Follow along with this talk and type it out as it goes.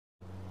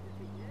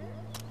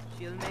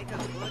She'll make a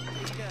good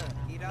leader.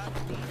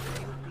 Iraq needs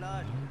new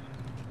blood.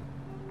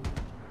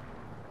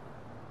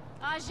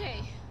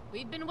 Ajay,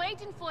 we've been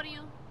waiting for you.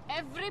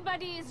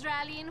 Everybody is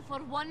rallying for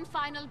one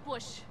final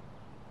push.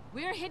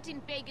 We're hitting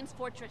Pagan's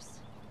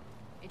fortress.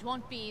 It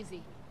won't be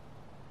easy.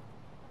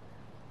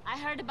 I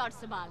heard about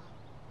Sabal.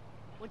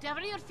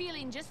 Whatever you're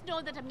feeling, just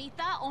know that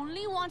Amita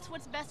only wants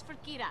what's best for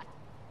Kirat.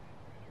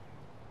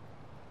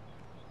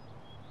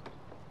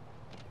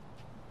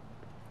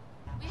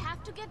 We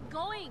have to get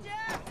going.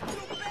 Death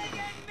to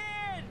Pagan men!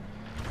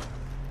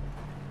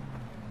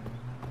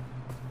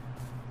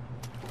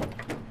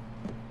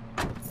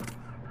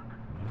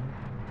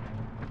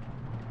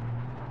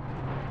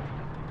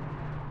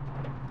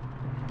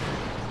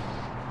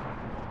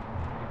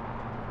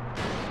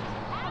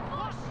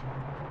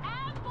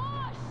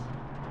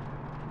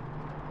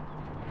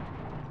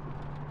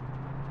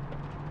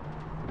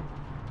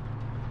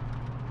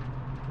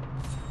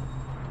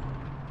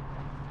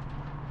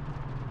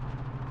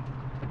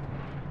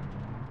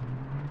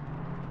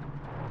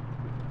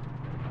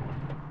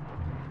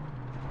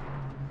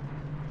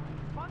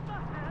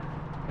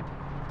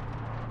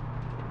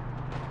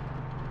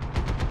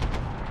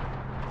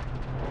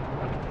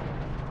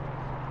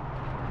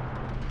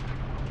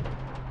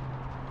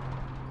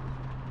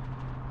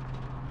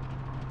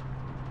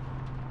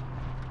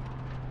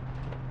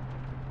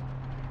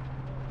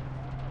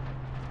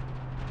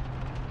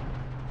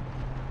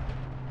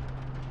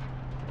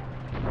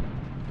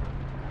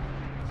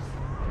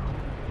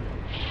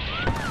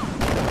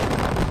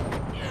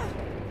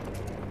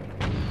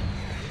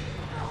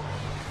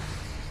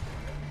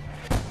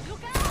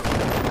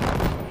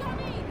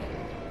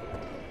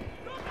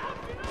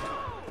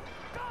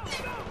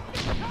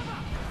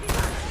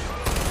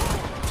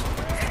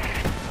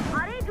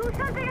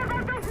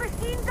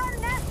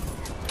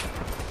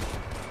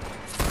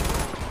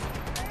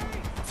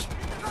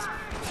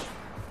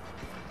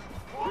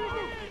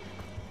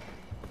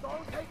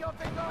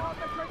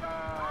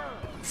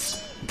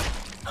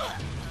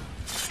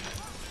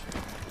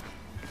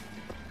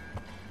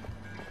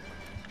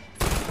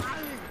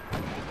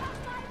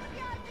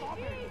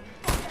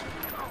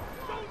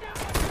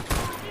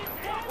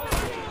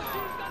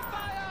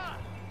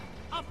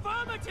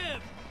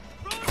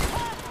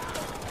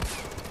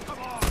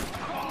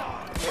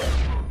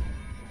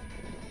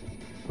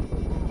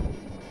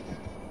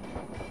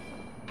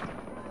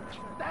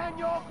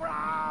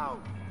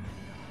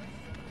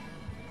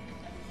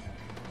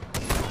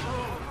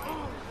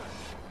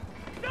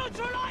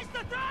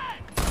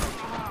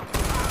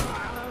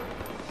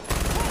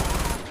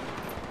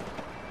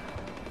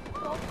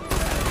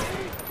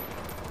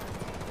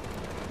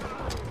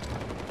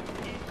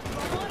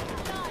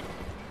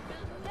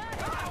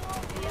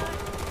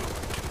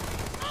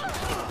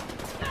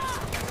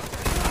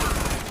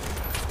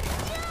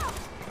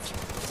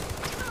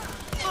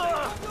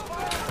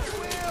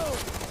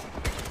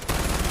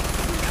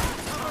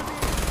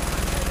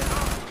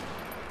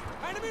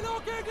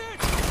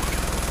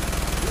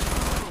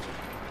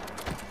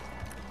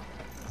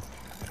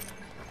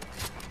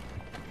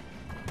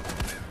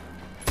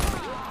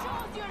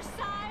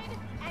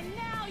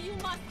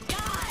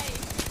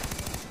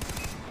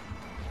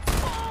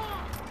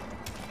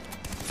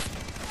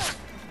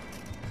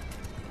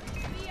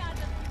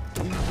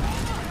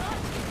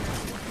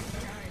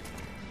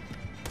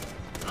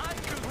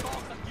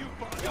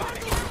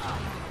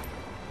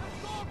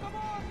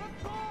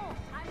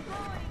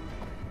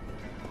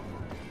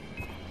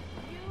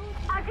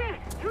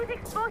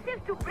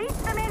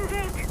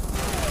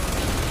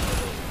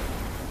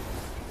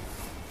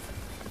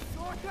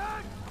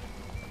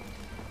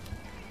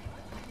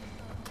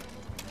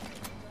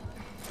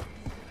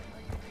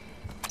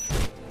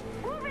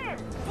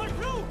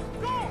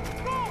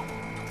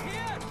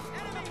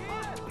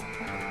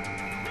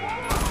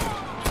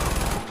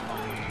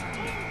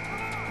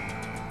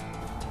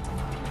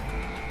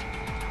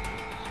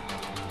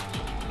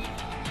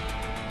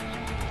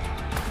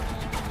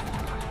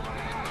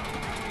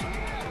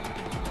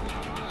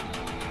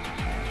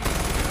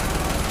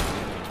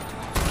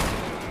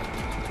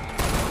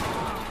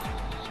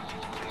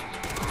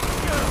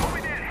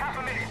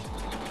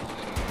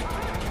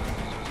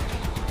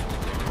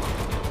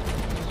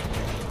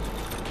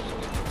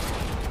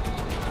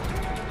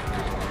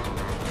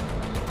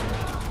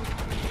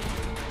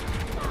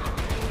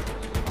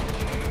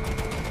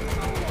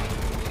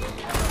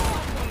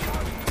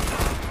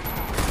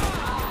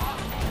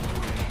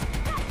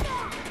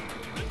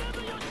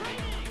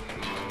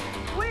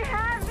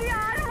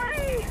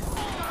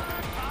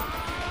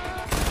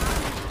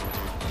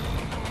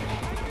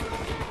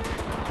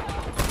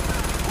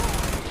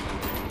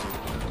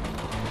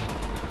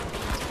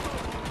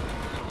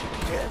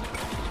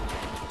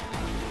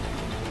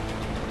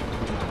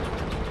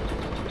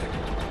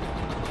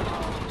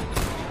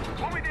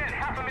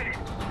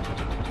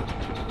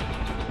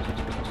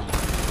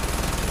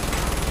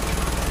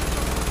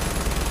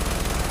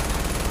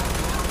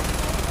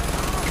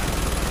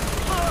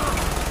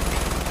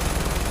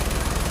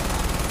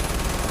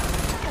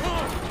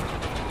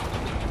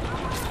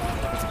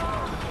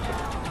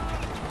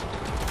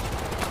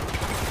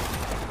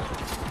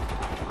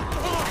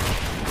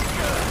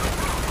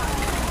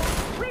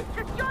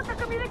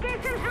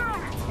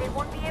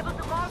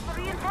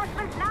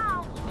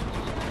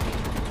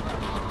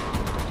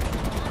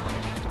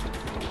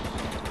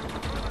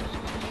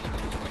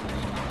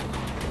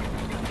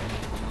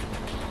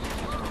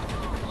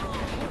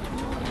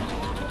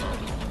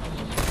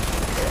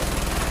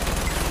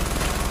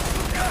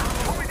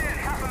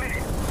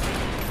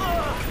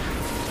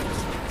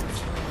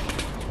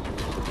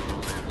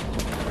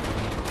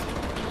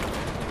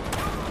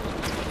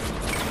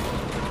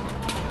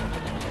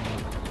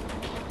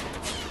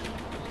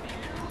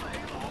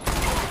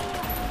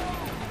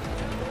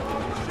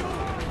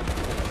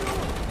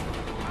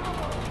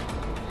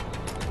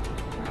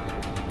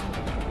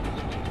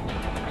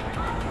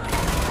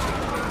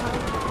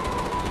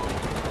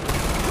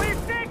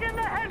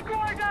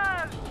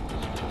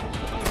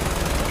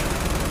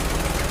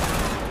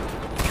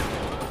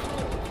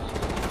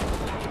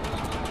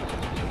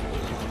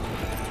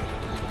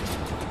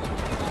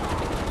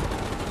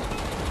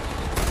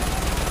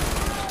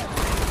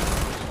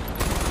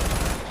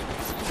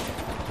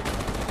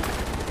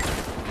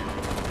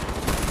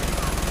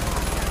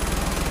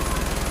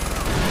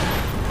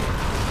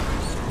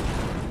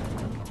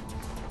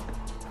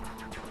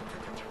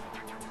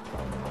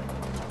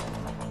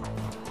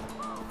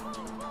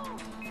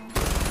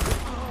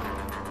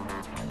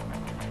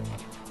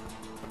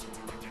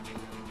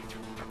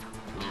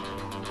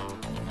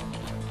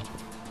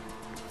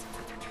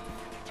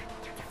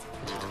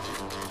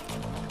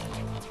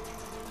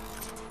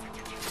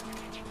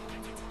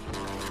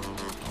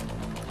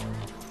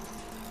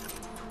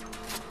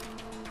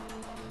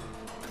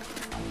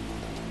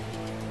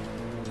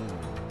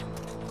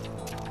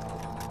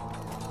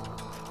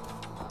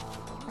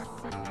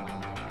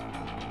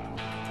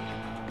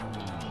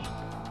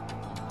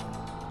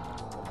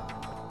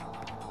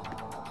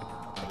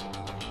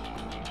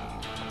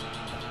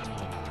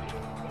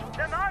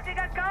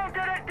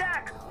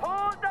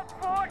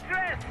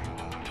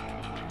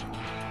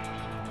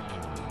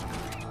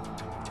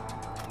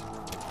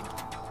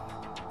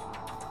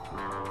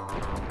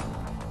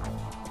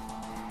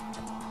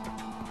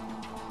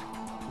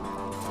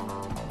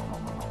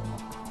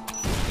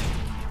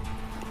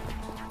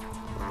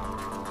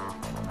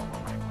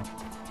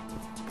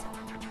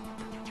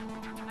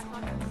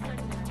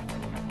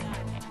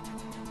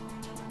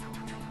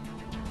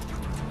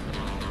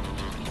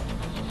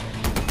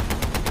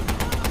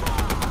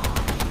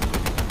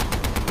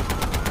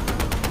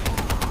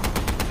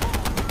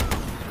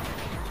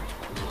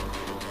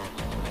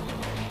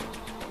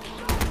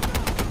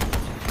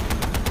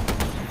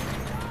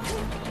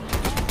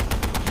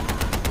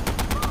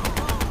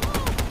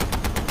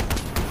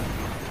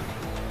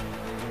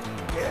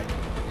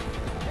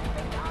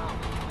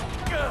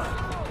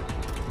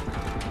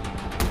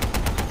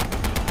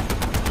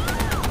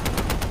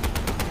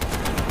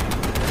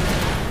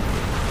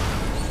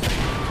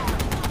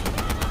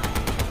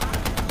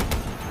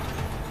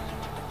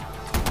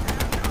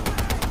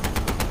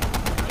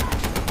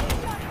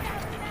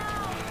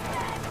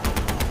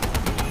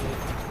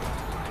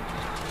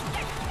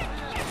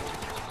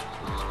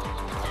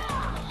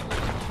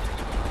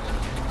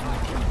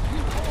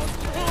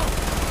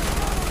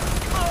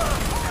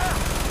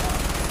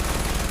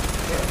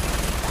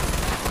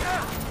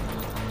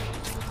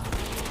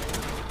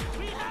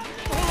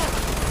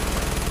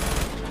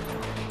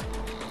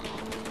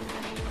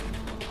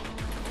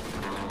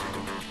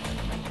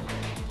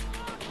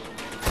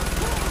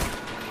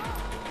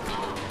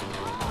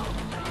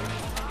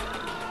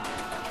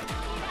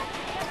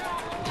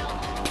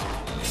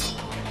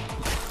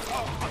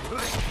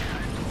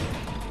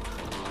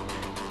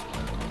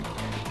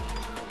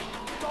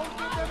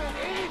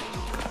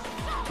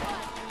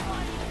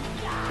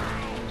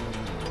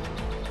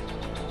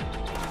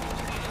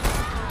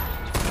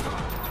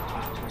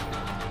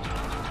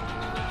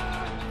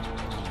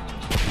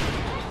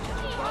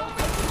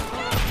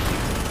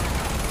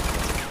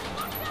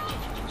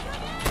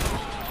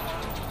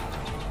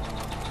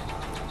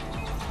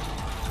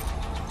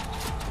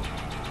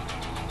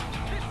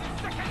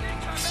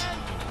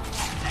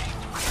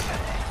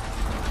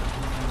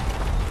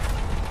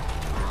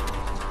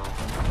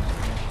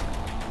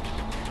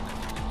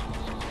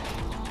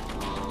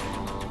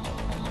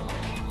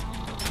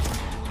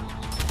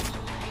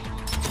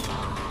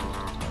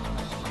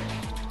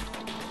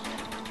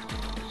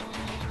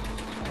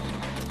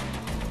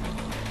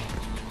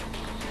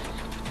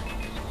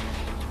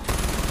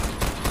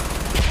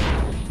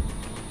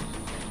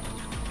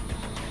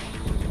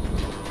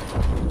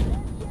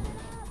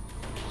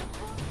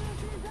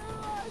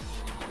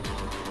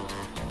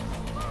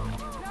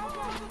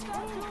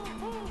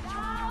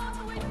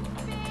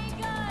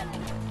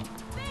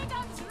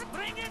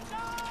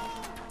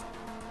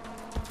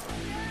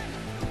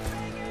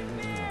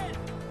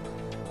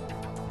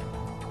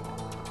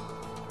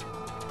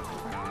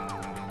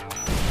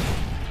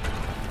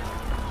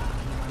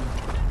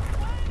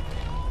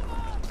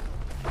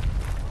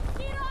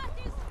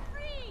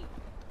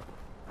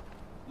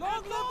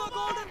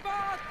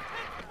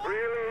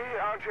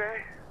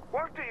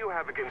 What do you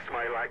have against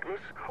my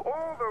likeness?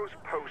 All those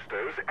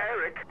posters,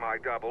 Eric, my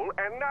double,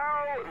 and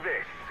now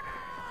this.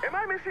 Am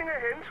I missing a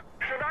hint?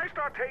 Should I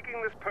start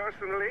taking this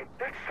personally?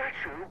 That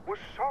statue was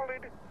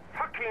solid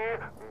fucking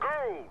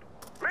gold.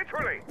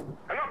 Literally.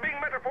 I'm not being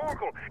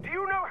metaphorical. Do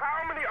you know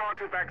how many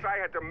artifacts I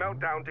had to melt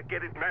down to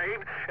get it made?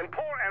 And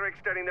poor Eric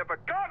standing there for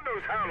God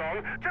knows how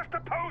long just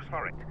to pose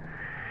for it.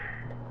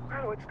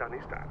 Well, what's done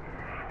is done.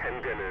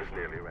 And dinner's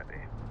nearly ready.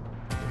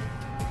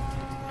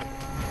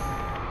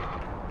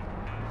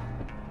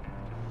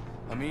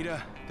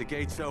 Amita, the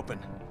gate's open.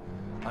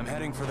 I'm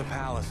heading for the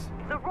palace.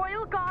 The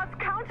Royal Guard's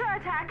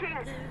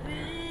counterattacking.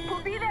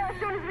 We'll be there as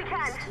soon as we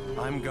can.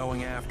 I'm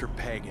going after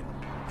Pagan.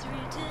 3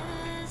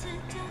 days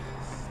of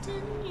dust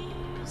and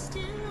you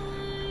still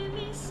owe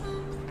me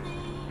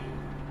something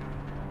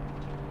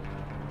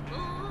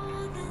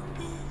more than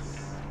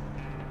this.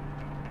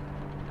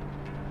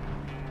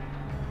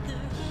 The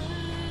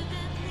road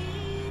that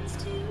leads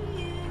to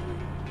you,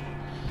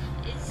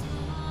 as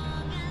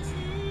long as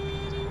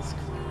it is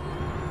cruel.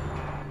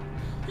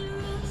 The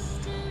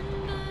rust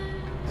and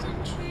burns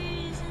and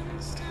trees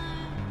and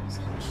stones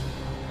and trees.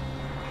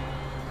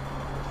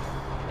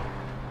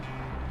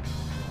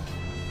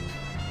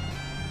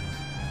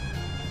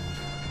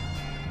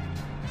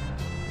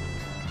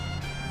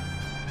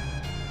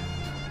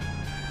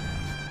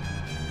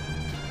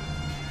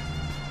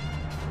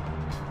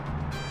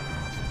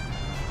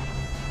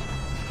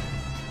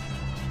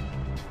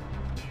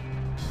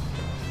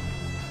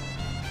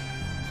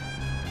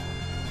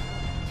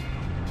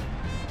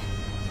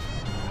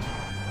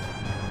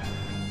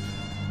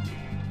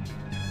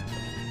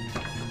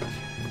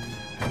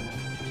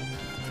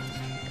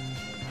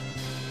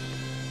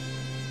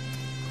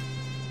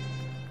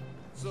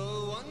 So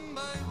one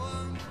by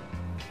one,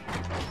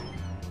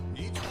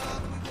 each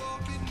path we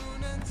walk in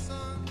moon and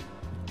sun,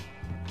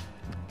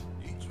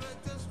 each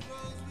red dust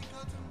rose we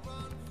cut and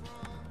run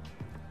from.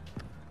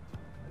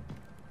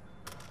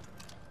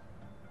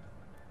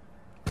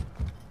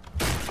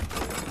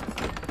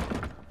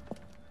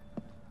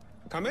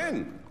 Come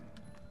in.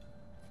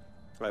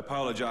 I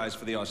apologize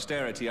for the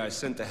austerity I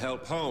sent to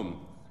help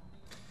home.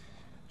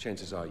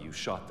 Chances are you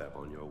shot them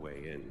on your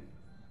way in.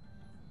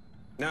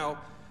 Now,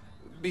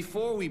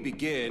 before we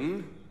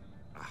begin,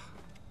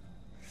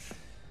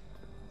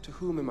 to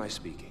whom am I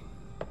speaking?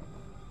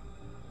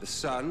 The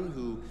son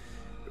who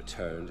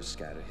returned to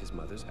scatter his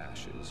mother's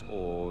ashes,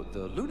 or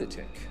the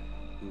lunatic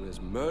who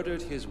has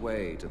murdered his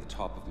way to the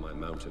top of my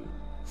mountain?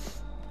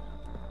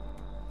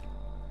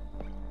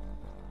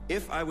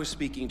 If I was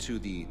speaking to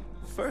the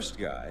first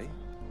guy,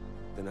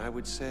 then I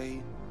would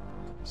say,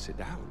 sit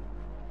down.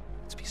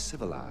 Let's be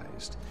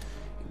civilized.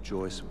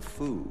 Enjoy some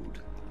food.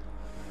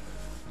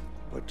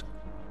 But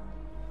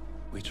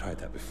we tried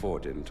that before,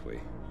 didn't we?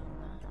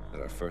 At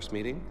our first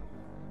meeting,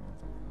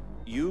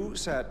 you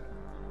sat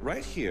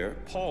right here.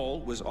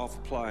 Paul was off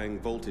applying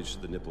voltage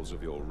to the nipples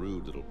of your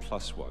rude little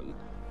 +1.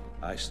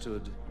 I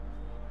stood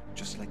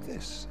just like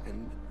this.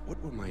 And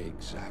what were my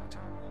exact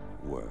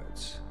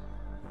words?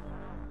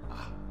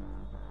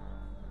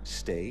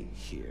 Stay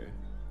here,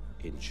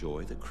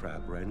 enjoy the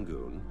crab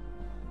rangoon,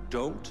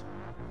 don't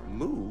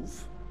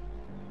move,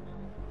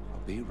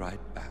 I'll be right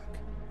back.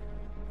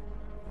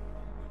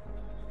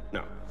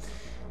 Now,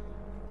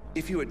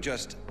 if you had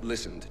just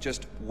listened,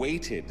 just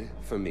waited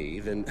for me,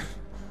 then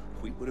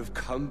we would have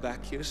come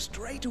back here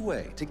straight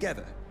away,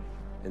 together,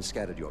 and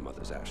scattered your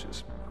mother's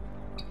ashes.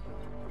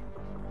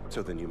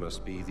 So then you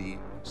must be the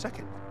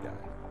second guy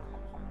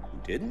who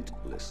didn't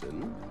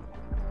listen,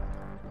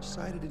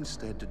 decided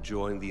instead to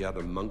join the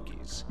other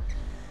monkeys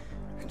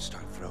and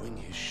start throwing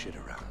his shit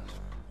around.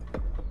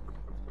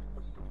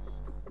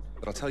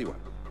 But I'll tell you what.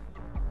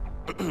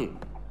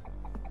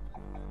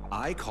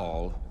 I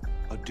call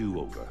a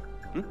do-over.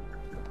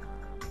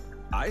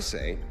 I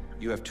say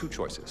you have two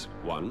choices.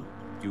 One,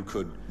 you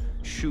could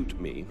shoot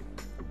me,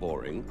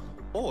 boring,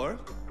 or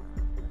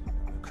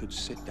you could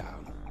sit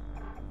down,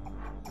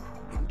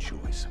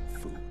 enjoy some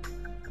food,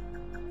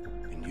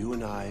 and you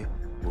and I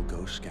will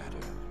go scatter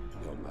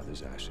your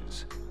mother's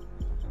ashes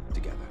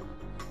together.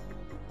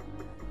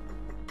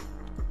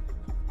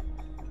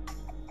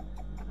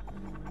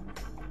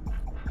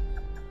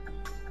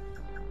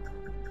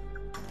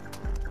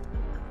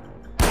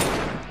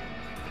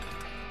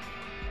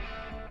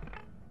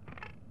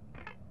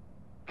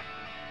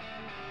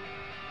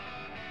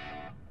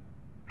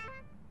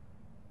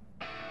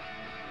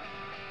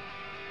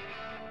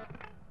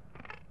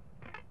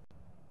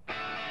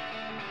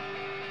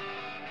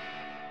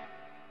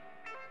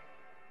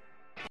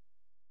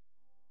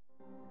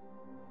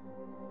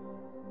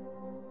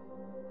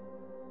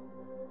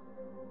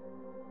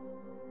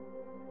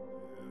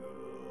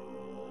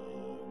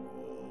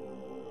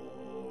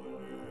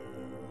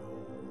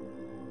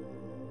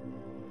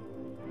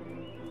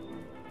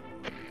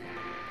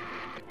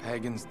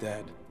 Hagen's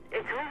dead.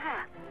 It's over.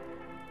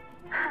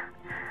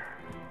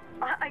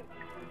 I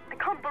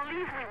can't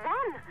believe we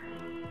won.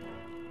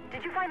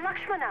 Did you find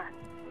Lakshmana?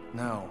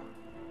 No.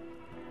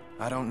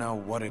 I don't know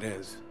what it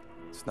is.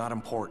 It's not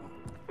important.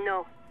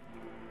 No.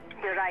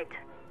 You're right.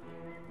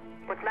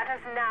 What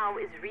matters now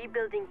is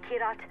rebuilding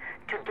Kirat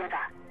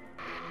together.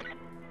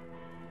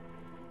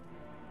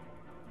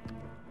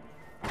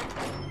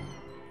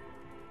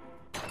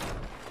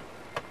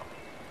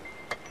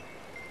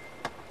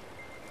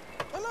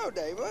 Hello,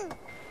 David.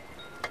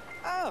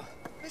 Oh,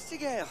 Mr.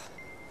 Gale.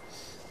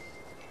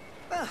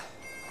 Well,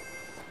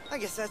 I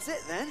guess that's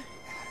it then.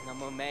 No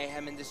more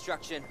mayhem and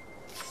destruction.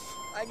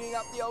 Hanging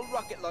up the old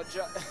rocket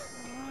launcher.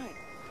 All right.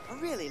 I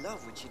really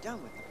love what you've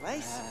done with the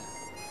place.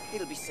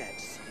 It'll be sad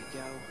to see you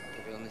go.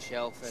 Put it on the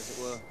shelf, as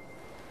it were.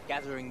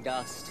 Gathering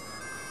dust.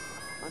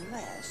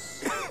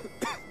 Unless...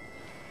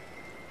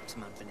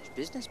 Some unfinished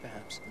business,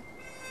 perhaps.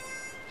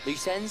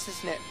 Loose ends,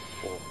 isn't it?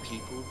 Or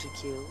people to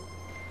kill.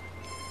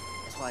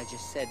 That's what I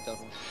just said,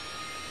 Donald.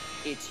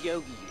 It's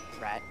Yogi, you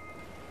prat.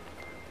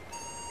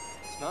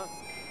 Smoke?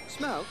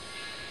 Smoke?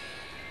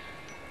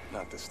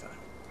 Not this time.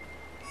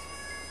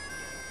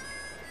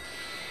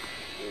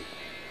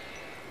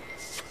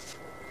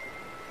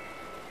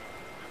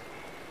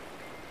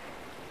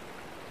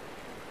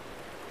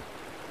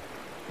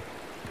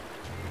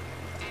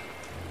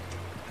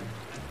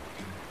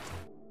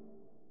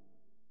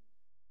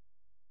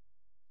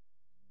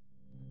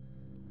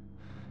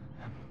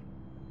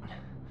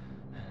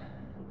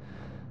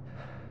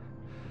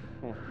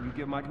 Well, you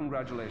give my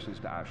congratulations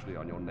to Ashley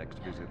on your next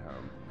visit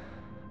home.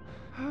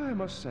 I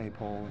must say,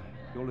 Paul,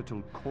 your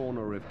little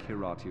corner of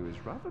Kiratu is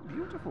rather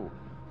beautiful.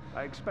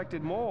 I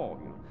expected more,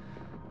 you know,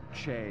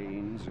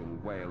 chains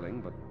and wailing,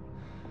 but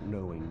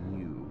knowing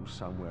you,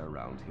 somewhere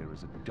around here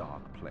is a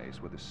dark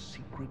place where the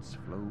secrets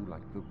flow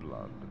like the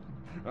blood.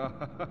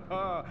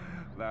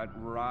 That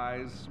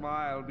wry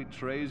smile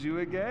betrays you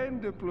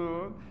again,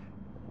 Deplour.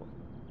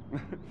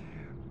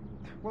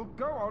 Well,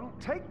 go on,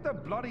 take the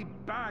bloody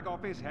bag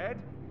off his head.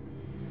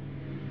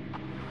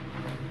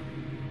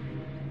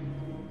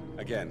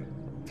 Again,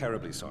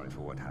 terribly sorry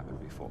for what happened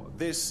before.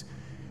 This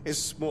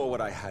is more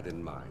what I had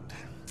in mind.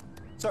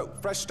 So,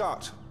 fresh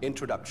start.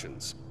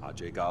 Introductions.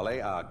 Ajay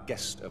Gale, our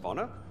guest of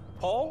honor.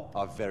 Paul,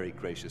 our very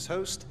gracious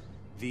host.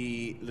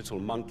 The little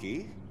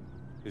monkey,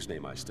 whose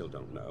name I still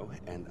don't know.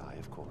 And I,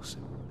 of course,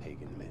 am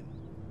Pagan Min.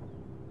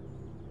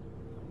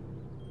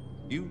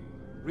 You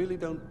really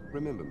don't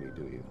remember me,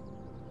 do you?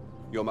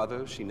 Your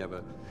mother, she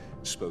never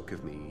spoke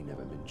of me,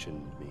 never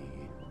mentioned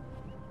me.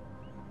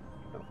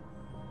 No.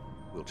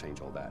 We'll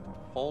change all that.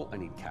 Paul, I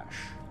need cash.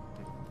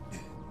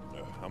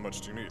 How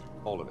much do you need?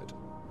 All of it.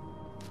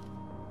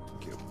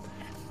 Thank you.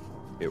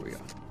 Here we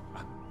go.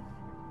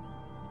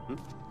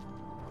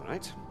 All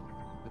right.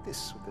 With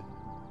this, with the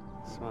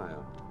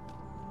smile.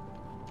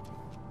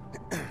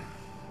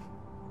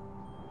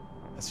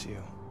 That's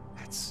you.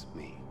 That's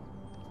me.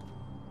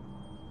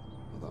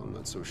 Although I'm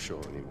not so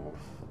sure anymore.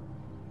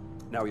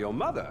 Now, your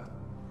mother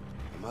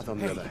on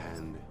the other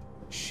hand,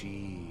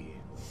 She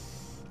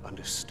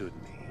understood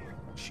me.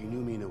 She knew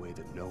me in a way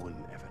that no one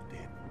ever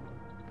did.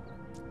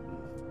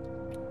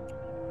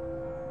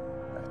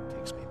 That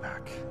takes me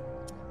back.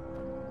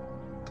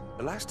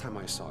 The last time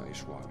I saw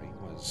Ishwari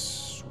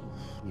was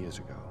years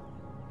ago.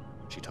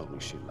 She told me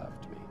she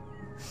loved me.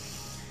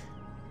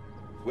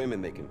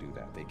 Women, they can do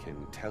that. They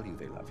can tell you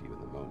they love you in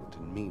the moment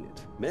and mean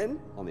it. Men,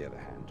 on the other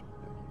hand,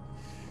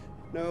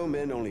 no,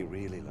 men only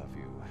really love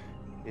you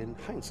in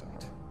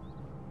hindsight.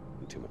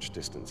 And too much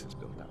distance is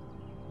built up.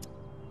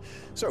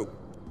 So,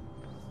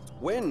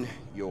 when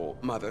your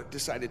mother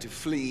decided to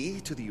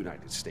flee to the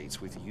United States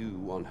with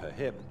you on her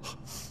hip,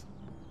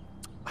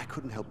 I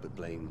couldn't help but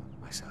blame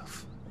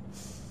myself.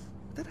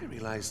 Then I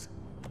realized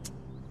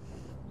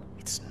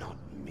it's not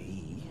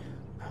me.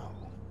 No.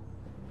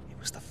 It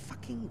was the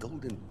fucking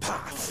Golden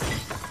Path.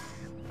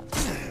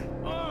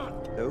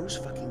 Those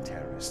fucking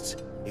terrorists,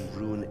 they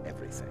ruin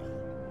everything.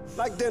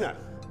 Like dinner.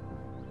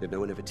 Did no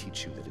one ever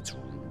teach you that it's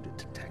rude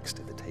to text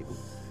at the table?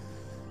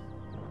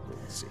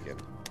 Let's see here.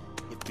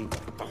 Give me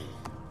the phone.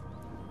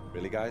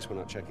 Really, guys? We're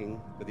not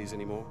checking for these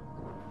anymore?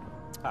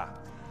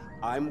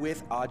 I'm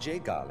with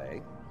RJ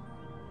Gale.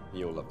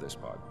 You'll love this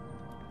part.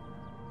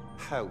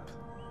 Help.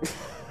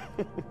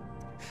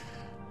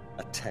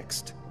 A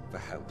text for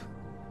help.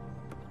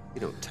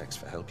 You don't text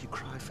for help, you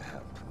cry for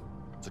help.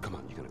 So come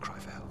on, you're gonna cry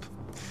for help.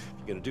 If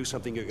you're gonna do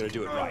something, you're gonna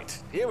do it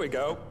right. Here we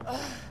go.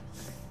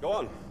 Go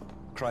on.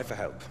 Cry for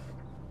help.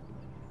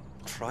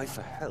 Cry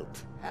for help.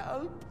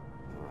 Help!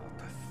 Oh,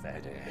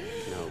 pathetic.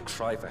 No,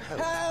 cry for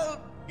help.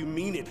 Help! You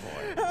mean it,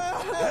 boy.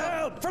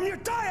 Help! From your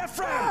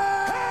diaphragm!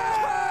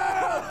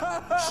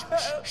 Help! Shh,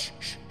 shh,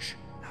 shh, shh.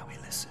 Now we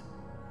listen.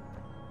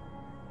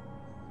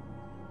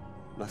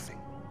 Nothing.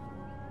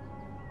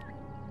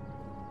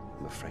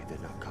 I'm afraid they're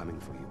not coming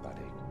for you,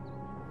 buddy.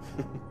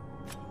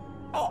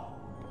 Oh!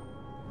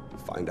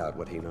 Find out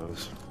what he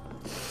knows.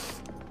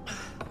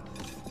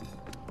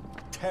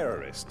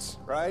 Terrorists,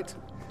 right?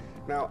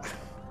 Now,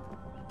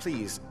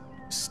 please,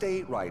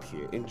 stay right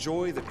here.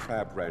 Enjoy the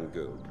crab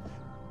rangoon.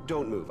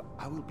 Don't move.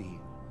 I will be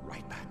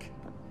right back.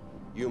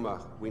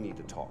 Yuma, we need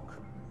to talk.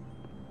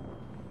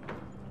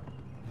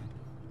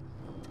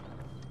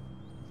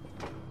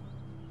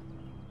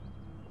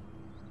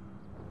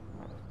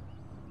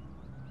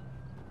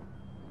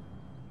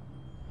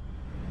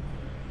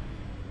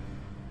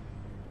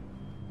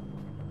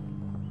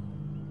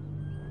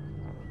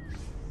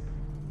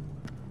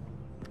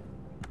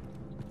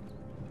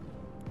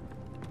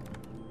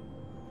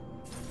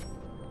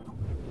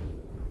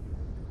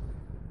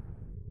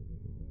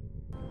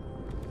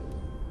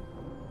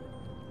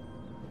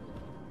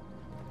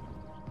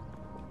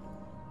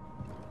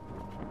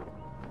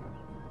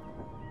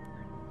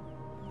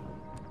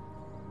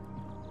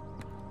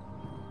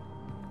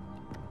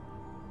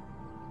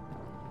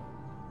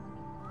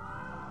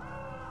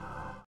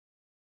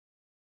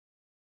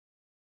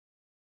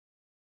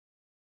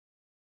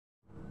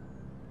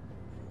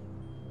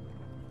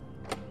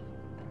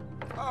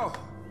 Oh,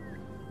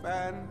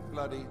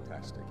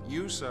 fan-bloody-tastic.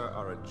 You, sir,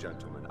 are a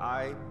gentleman.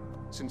 I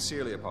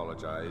sincerely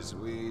apologize.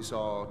 We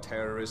saw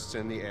terrorists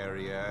in the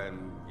area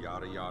and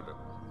yada yada.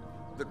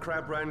 The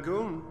Crab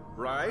Rangoon,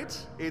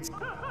 right? It's...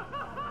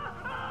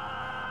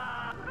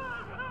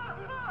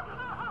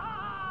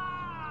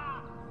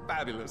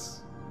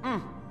 fabulous.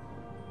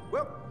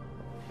 Well,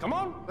 come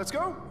on, let's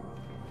go.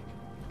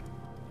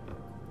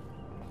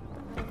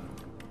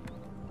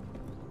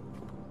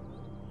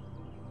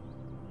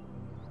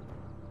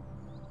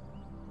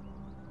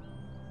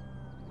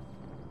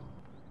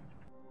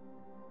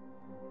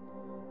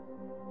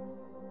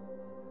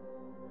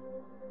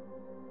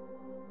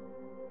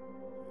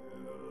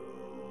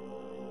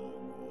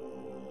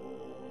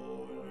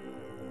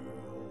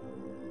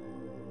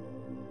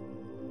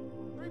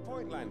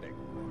 Three-point landing.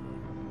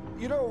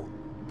 You know,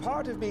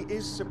 part of me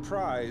is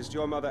surprised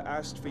your mother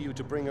asked for you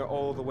to bring her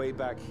all the way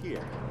back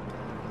here.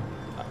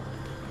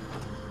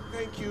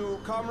 Thank you,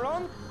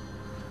 Kamran.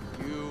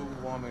 You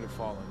want me to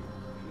follow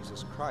you?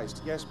 Jesus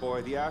Christ. Yes,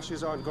 boy, the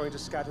ashes aren't going to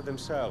scatter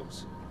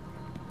themselves.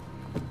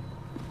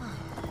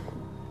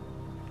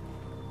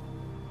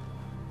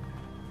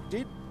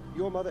 Did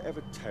your mother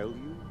ever tell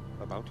you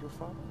about your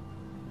father?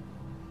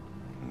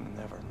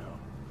 Never know.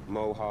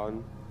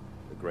 Mohan,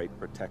 the great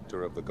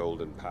protector of the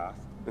Golden Path.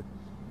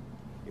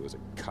 He was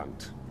a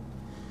cunt.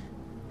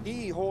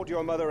 He hauled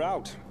your mother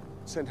out,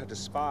 sent her to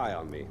spy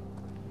on me.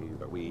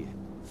 But we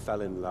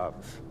fell in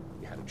love.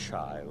 We had a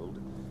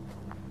child.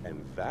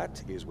 And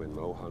that is when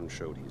Mohan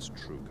showed his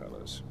true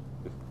colors.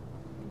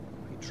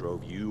 He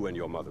drove you and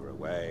your mother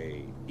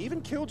away. He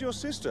even killed your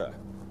sister,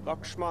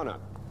 Lakshmana.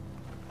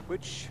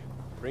 Which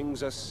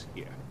brings us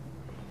here.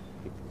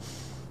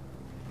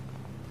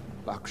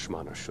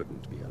 Lakshmana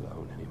shouldn't be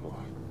alone anymore.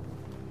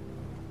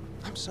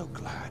 I'm so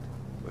glad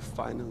we're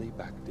finally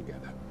back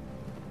together.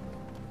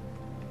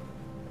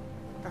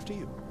 After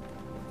you.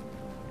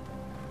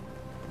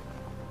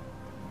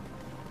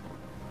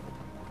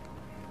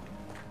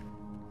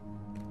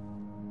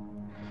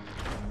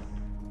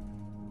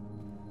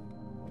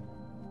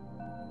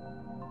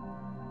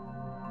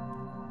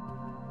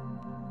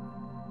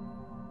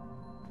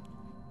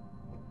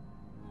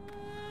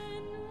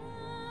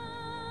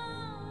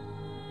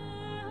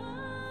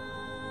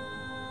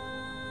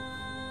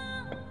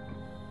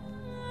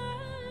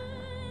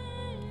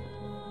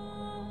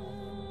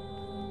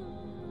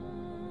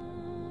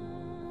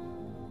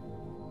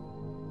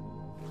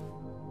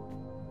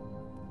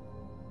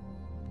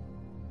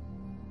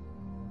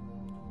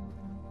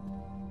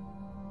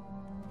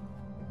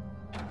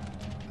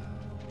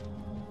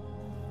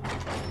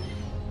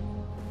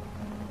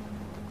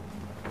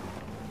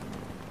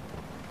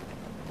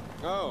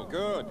 Oh,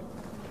 good.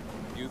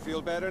 You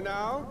feel better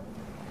now?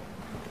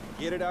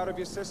 Get it out of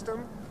your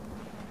system?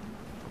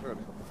 Good.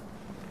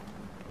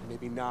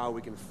 Maybe now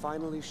we can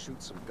finally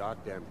shoot some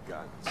goddamn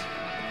guns.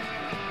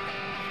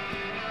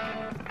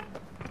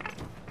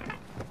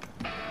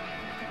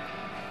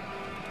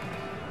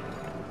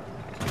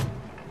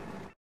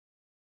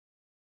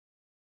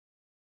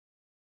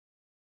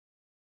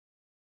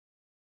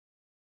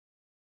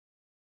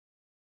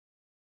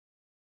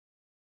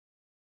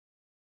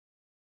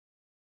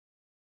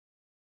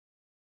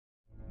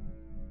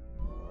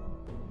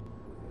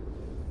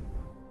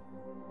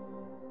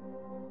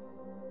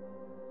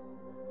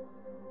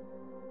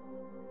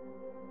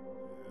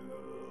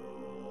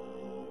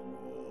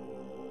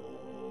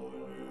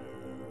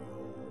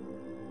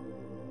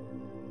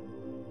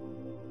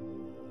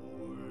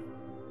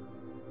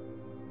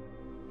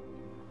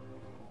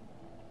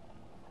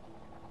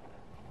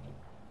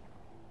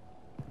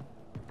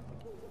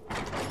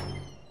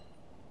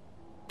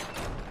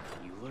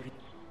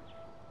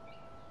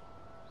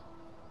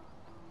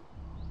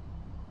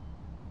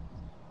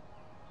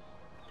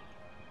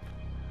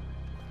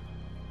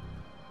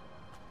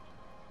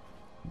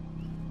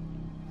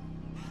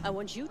 I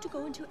want you to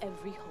go into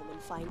every home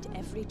and find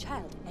every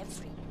child.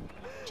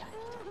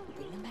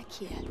 Bring them back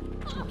here,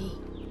 to me.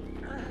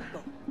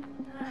 Go.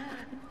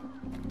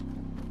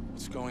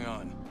 What's going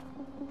on?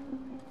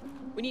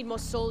 We need more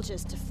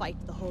soldiers to fight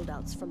the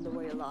holdouts from the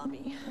Royal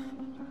Army.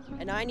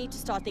 And I need to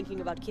start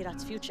thinking about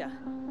Kirat's future.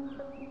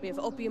 We have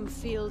opium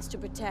fields to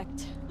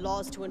protect,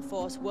 laws to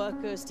enforce,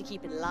 workers to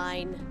keep in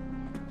line.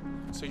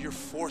 So you're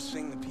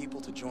forcing the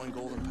people to join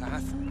Golden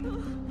Path?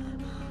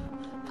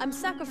 I'm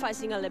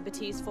sacrificing our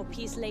liberties for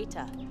peace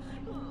later.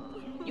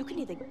 You can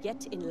either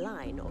get in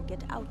line or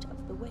get out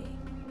of the way.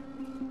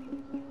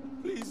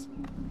 Please,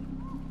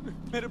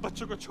 मेरे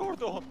बच्चों को छोड़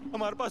दो.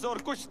 हमारे पास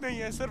और कुछ नहीं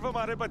है, सिर्फ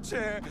हमारे बच्चे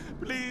हैं.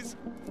 Please.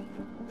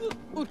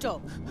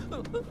 Uto.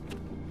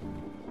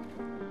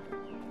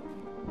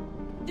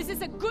 This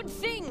is a good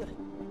thing.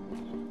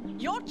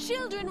 Your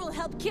children will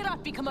help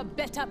Kirat become a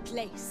better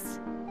place.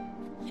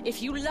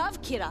 If you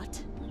love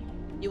Kirat,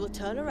 you will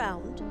turn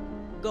around,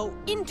 go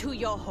into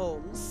your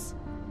homes,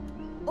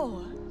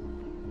 or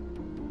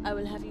I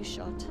will have you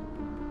shot.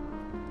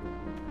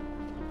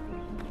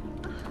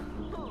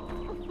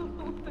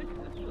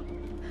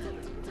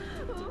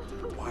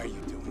 Why are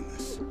you doing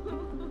this?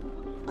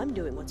 I'm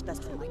doing what's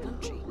best for my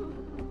country.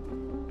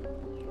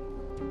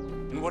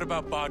 And what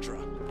about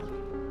Badra?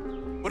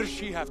 What does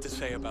she have to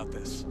say about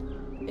this?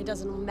 It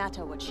doesn't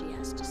matter what she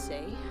has to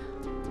say.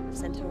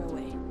 Send her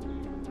away.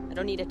 I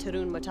don't need a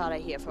Tarun Matara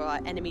here for our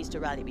enemies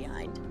to rally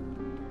behind.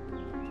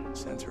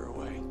 Send her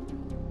away.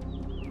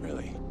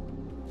 Really?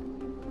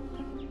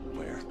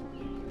 Where?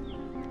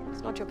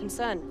 It's not your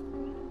concern.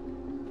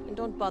 And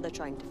don't bother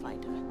trying to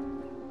find her.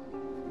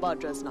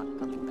 Badra's not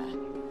coming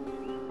back.